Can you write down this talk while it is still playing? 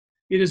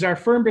It is our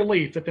firm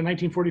belief that the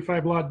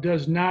 1945 law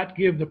does not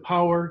give the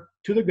power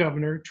to the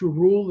governor to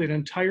rule an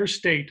entire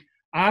state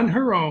on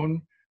her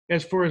own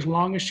as for as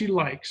long as she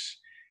likes.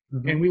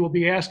 And we will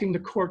be asking the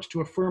courts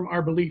to affirm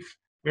our belief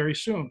very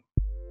soon.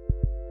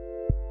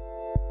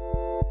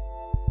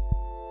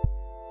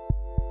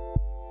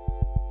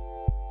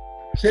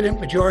 Senate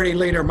Majority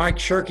Leader Mike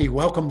Shirkey,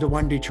 welcome to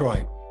One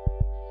Detroit.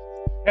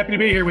 Happy to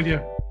be here with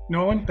you,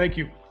 Nolan. Thank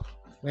you.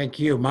 Thank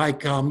you,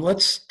 Mike.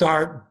 Let's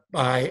start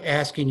by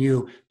asking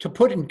you to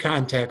put in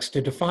context,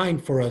 to define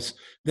for us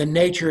the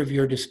nature of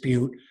your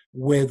dispute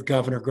with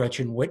Governor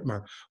Gretchen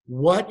Whitmer.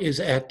 What is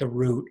at the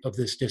root of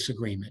this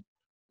disagreement?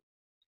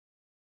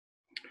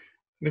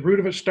 The root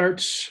of it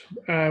starts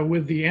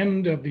with the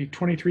end of the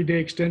 23-day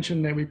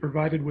extension that we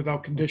provided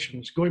without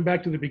conditions. Going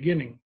back to the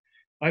beginning,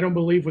 I don't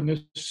believe when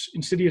this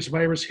insidious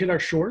virus hit our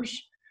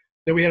shores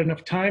that we had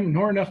enough time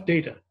nor enough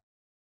data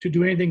to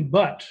do anything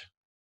but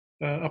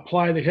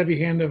apply the heavy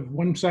hand of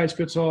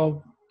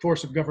one-size-fits-all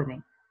force of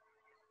government.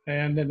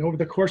 And then over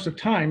the course of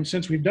time,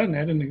 since we've done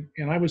that,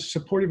 and I was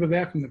supportive of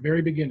that from the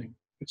very beginning,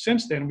 but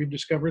since then we've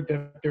discovered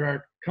that there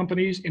are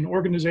companies and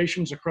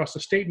organizations across the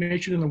state,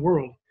 nation, and the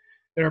world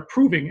that are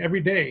proving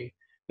every day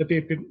that they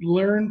can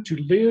learn to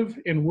live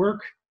and work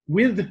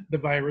with the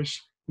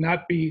virus,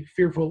 not be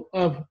fearful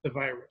of the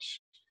virus.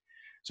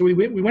 So we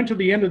went to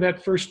the end of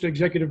that first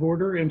executive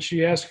order, and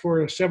she asked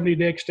for a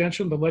 70-day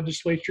extension. The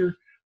legislature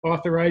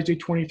authorized a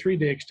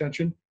 23-day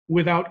extension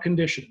without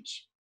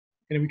conditions.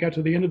 And we got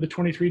to the end of the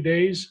 23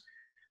 days,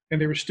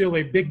 and there was still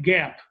a big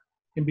gap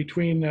in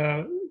between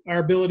our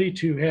ability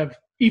to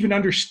even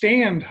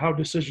understand how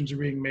decisions are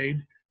being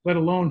made, let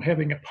alone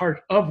having a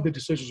part of the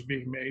decisions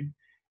being made.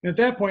 And at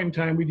that point in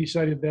time, we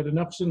decided that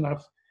enough's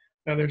enough.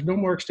 There's no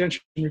more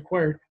extension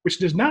required, which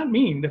does not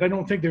mean that I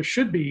don't think there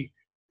should be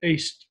a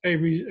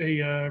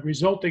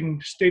resulting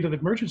state of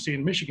emergency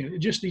in Michigan. It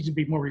just needs to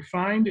be more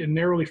refined and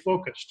narrowly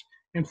focused.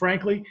 And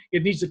frankly,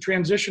 it needs to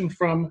transition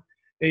from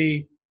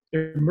an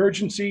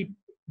emergency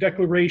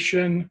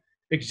declaration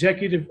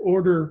executive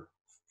order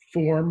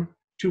form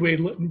to a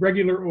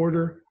regular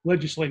order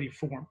legislative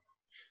form.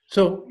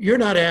 So you're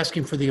not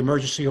asking for the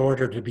emergency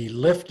order to be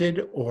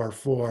lifted or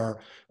for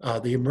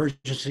the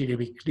emergency to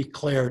be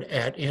declared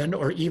at end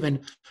or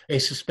even a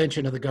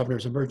suspension of the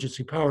governor's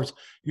emergency powers.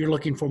 You're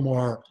looking for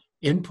more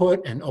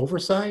input and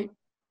oversight?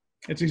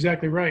 That's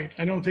exactly right.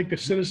 I don't think the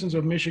citizens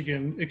of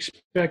Michigan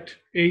expect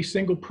a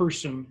single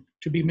person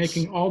to be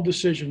making all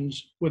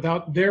decisions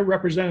without their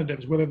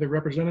representatives, whether they're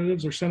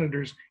representatives or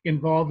senators,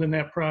 involved in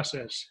that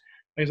process.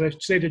 As I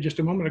stated just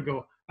a moment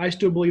ago, I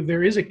still believe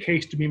there is a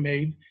case to be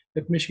made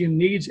that Michigan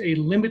needs a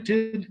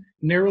limited,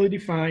 narrowly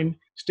defined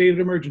state of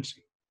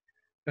emergency.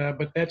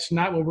 But that's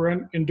not what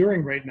we're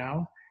enduring right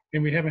now,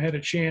 and we haven't had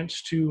a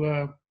chance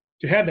to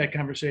have that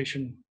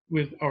conversation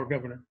with our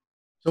governor.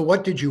 So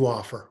what did you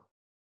offer?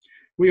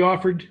 We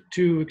offered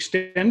to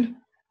extend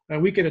a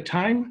week at a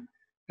time,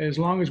 as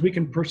long as we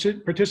can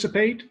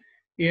participate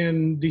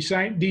in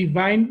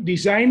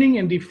designing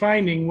and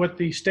defining what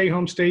the stay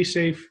home, stay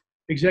safe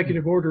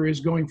executive order is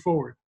going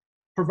forward,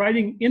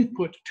 providing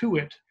input to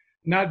it,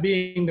 not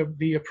being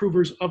the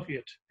approvers of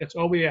it. That's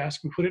all we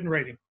ask. We put it in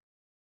writing.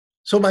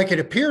 So, Mike, it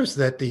appears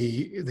that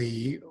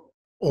the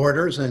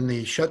orders and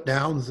the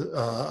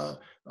shutdowns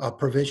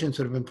provisions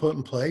that have been put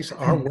in place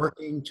are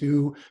working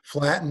to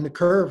flatten the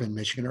curve in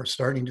Michigan, are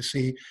starting to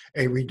see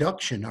a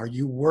reduction. Are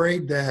you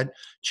worried that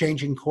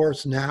changing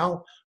course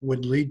now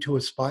would lead to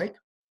a spike?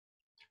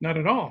 Not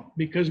at all,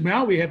 because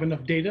now we have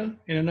enough data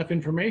and enough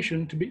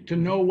information to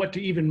know what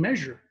to even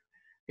measure.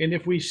 And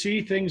if we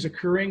see things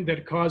occurring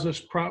that cause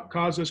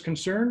us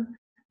concern,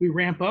 we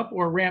ramp up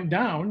or ramp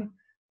down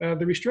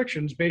the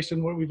restrictions based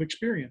on what we've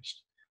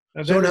experienced.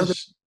 Go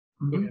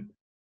ahead.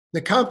 The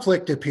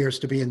conflict appears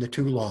to be in the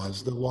two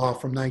laws, the law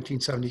from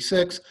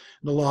 1976 and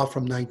the law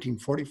from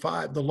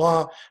 1945. The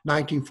law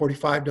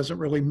 1945 doesn't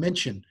really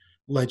mention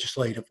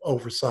legislative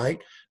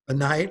oversight. The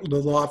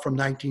law from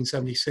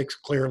 1976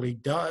 clearly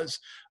does.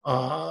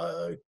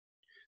 The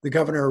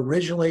governor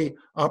originally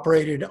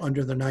operated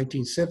under the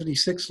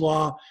 1976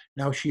 law.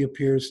 Now she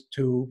appears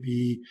to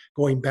be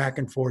going back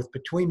and forth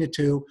between the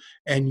two,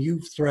 and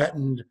you've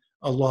threatened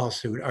a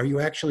lawsuit. Are you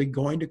actually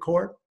going to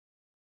court?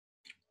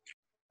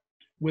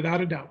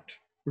 Without a doubt,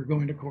 we're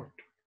going to court.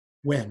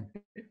 When?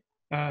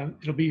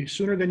 It'll be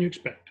sooner than you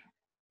expect.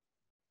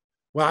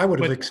 Well, I would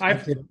have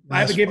expected.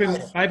 I've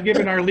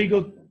given our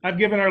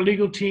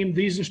legal team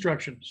these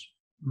instructions.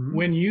 Mm-hmm.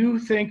 When you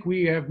think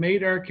we have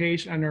made our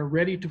case and are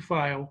ready to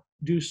file,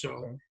 do so.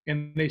 Okay.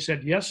 And they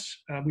said yes,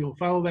 we will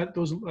follow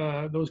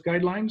those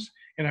guidelines.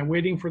 And I'm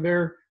waiting for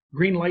their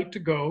green light to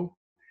go.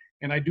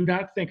 And I do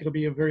not think it'll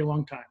be a very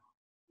long time.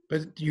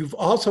 But you've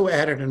also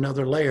added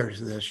another layer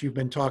to this. You've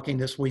been talking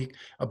this week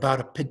about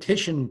a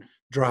petition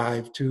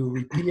drive to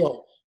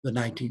repeal the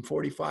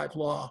 1945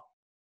 law.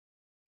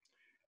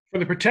 For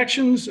the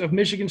protections of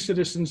Michigan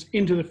citizens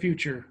into the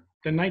future,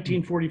 the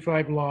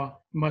 1945 law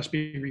must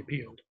be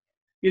repealed.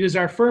 It is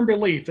our firm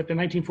belief that the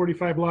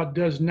 1945 law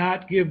does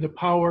not give the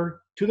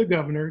power to the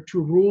governor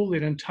to rule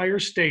an entire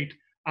state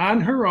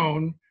on her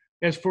own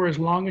for as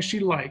long as she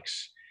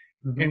likes.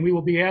 And we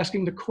will be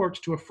asking the courts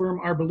to affirm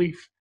our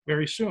belief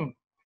very soon.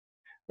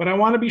 But I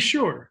want to be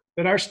sure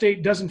that our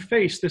state doesn't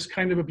face this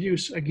kind of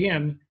abuse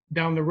again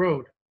down the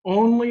road.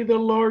 Only the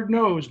Lord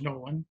knows,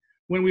 Nolan,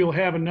 when we will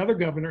have another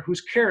governor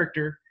whose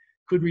character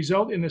could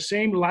result in the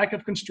same lack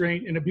of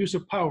constraint and abuse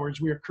of powers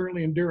we are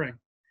currently enduring.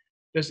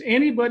 Does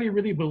anybody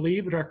really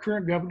believe that our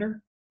current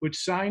governor would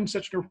sign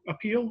such an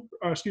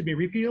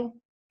repeal?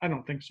 I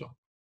don't think so.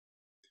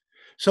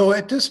 So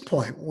at this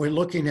point, we're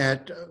looking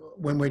at,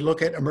 when we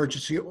look at the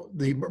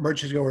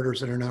emergency orders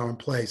that are now in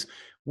place,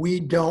 we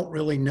don't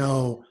really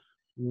know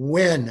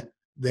when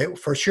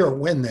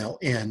they'll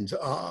end.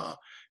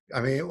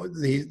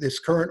 This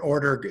current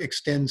order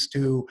extends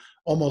to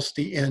almost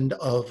the end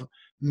of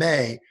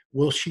May.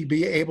 Will she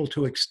be able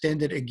to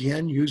extend it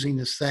again using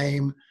the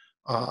same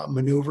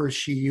maneuvers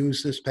she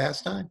used this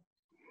past time?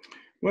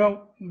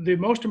 Well, the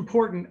most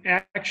important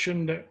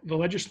action that the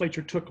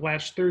legislature took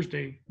last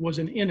Thursday was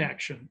an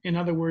inaction. In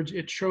other words,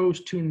 it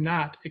chose to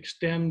not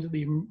extend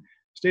the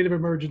state of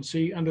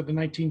emergency under the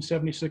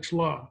 1976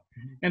 law.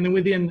 And then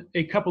within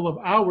a couple of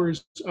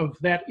hours of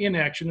that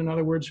inaction, in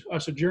other words,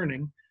 us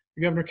adjourning,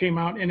 the governor came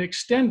out and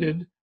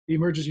extended the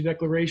emergency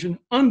declaration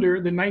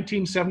under the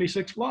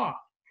 1976 law.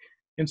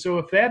 And so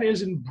if that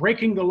isn't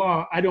breaking the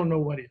law, I don't know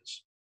what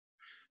is.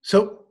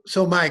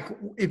 So Mike,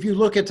 if you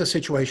look at the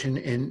situation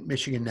in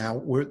Michigan now,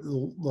 where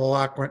the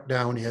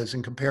lockdown is,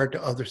 and compared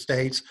to other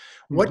states,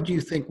 what do you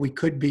think we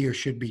could be or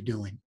should be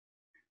doing?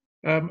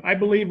 I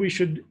believe we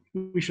should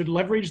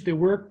leverage the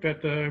work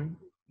that the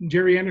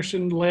Jerry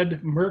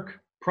Anderson-led Merck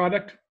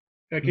product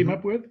came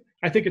up with.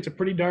 I think it's a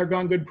pretty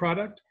doggone good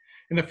product.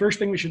 And the first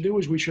thing we should do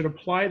is we should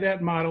apply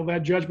that model,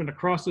 that judgment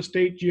across the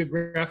state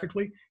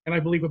geographically. And I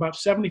believe about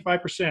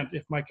 75%,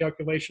 if my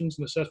calculations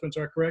and assessments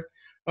are correct,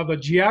 of the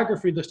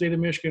geography of the state of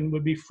Michigan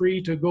would be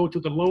free to go to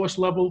the lowest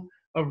level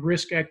of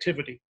risk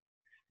activity.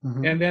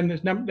 And then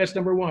that's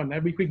number one.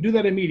 We could do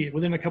that immediately,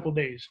 within a couple of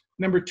days.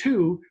 Number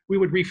two, we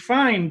would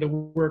refine the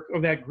work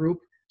of that group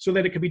so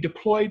that it could be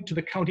deployed to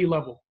the county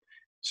level,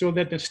 so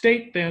that the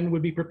state then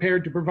would be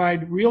prepared to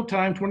provide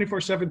real-time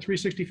 24/7,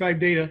 365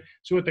 data,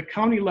 so at the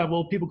county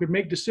level, people could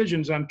make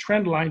decisions on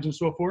trend lines and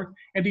so forth,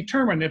 and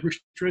determine if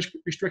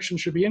restrictions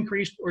should be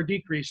increased or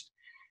decreased.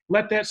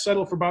 Let that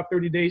settle for about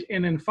 30 days.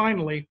 And then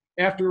finally,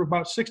 after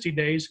about 60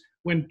 days,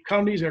 when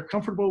counties are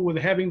comfortable with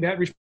having that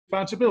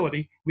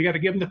responsibility, we got to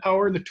give them the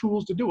power and the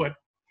tools to do it.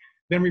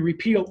 Then we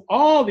repeal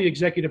all the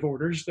executive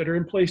orders that are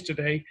in place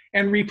today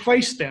and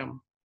replace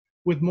them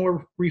with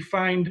more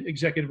refined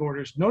executive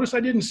orders. Notice I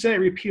didn't say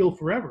repeal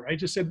forever. I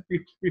just said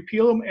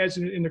repeal them as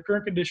in the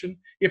current condition,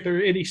 if there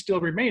are any still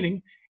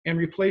remaining, and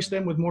replace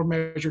them with more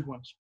measured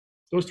ones.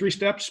 Those three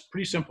steps,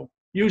 pretty simple,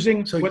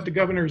 using what the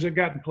governors have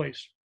got in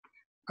place.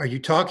 Are you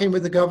talking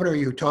with the governor? Are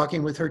you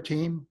talking with her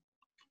team?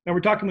 Now we're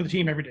talking with the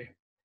team every day.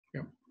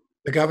 Yeah.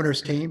 The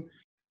governor's team?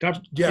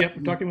 Yep,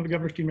 we're talking with the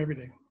governor's team every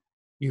day.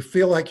 You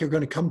feel like you're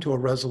going to come to a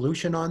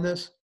resolution on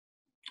this?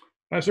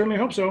 I certainly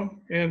hope so.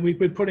 And we've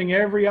been putting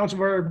every ounce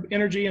of our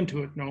energy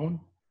into it, Nolan.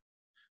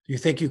 Do you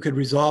think you could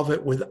resolve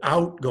it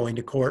without going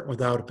to court,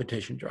 without a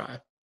petition drive?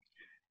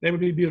 That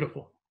would be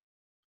beautiful.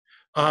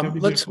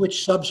 Let's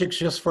switch subjects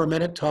just for a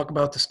minute, talk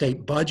about the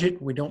state budget.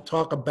 We don't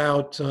talk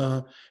about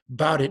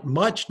it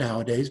much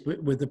nowadays,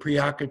 but with the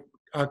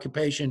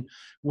preoccupation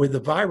with the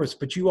virus,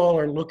 but you all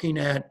are looking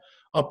at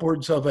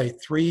upwards of a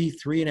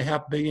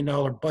 $3.5 billion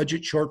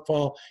budget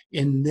shortfall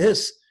in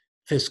this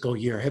fiscal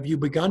year. Have you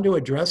begun to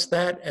address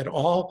that at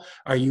all?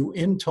 Are you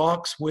in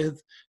talks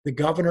with the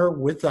governor,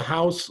 with the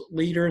House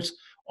leaders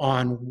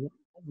on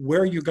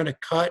where you're going to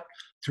cut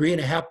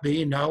 $3.5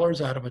 billion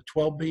out of a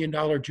 $12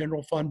 billion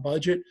general fund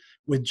budget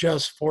with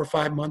just 4 or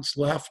 5 months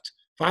left,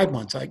 5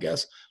 months, I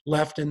guess,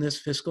 left in this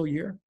fiscal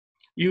year?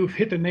 You've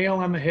hit the nail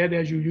on the head,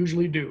 as you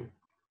usually do.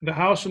 The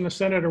House and the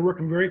Senate are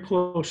working very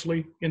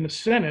closely. In the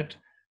Senate,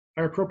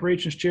 our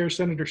Appropriations Chair,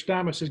 Senator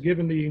Stamas, has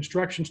given the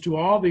instructions to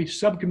all the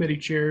subcommittee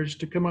chairs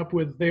to come up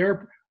with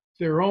their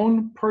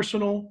own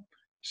personal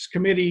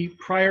committee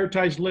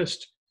prioritized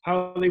list,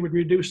 how they would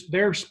reduce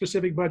their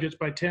specific budgets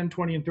by 10,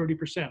 20, and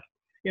 30%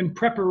 in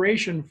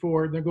preparation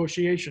for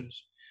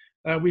negotiations.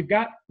 We've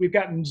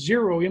gotten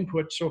zero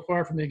input so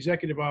far from the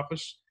executive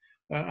office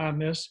on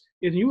this.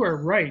 And you are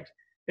right.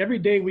 Every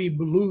day we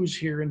lose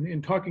here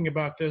in talking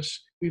about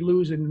this, we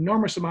lose an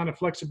enormous amount of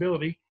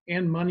flexibility,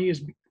 and money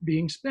is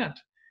being spent.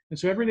 And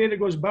so every day that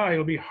goes by,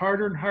 it'll be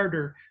harder and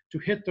harder to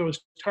hit those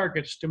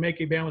targets to make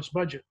a balanced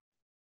budget.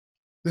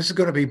 This is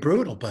going to be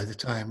brutal by the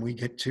time we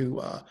get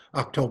to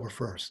October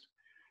 1st.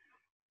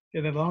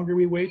 And the longer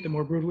we wait, the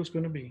more brutal it's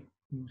going to be.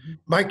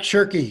 Mike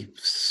Shirkey,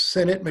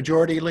 Senate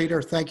Majority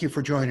Leader, thank you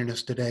for joining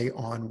us today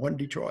on One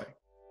Detroit.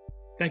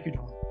 Thank you,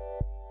 John.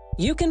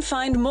 You can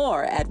find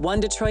more at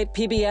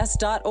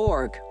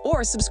onedetroitpbs.org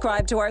or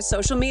subscribe to our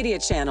social media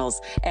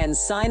channels and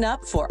sign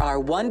up for our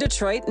One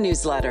Detroit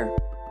newsletter.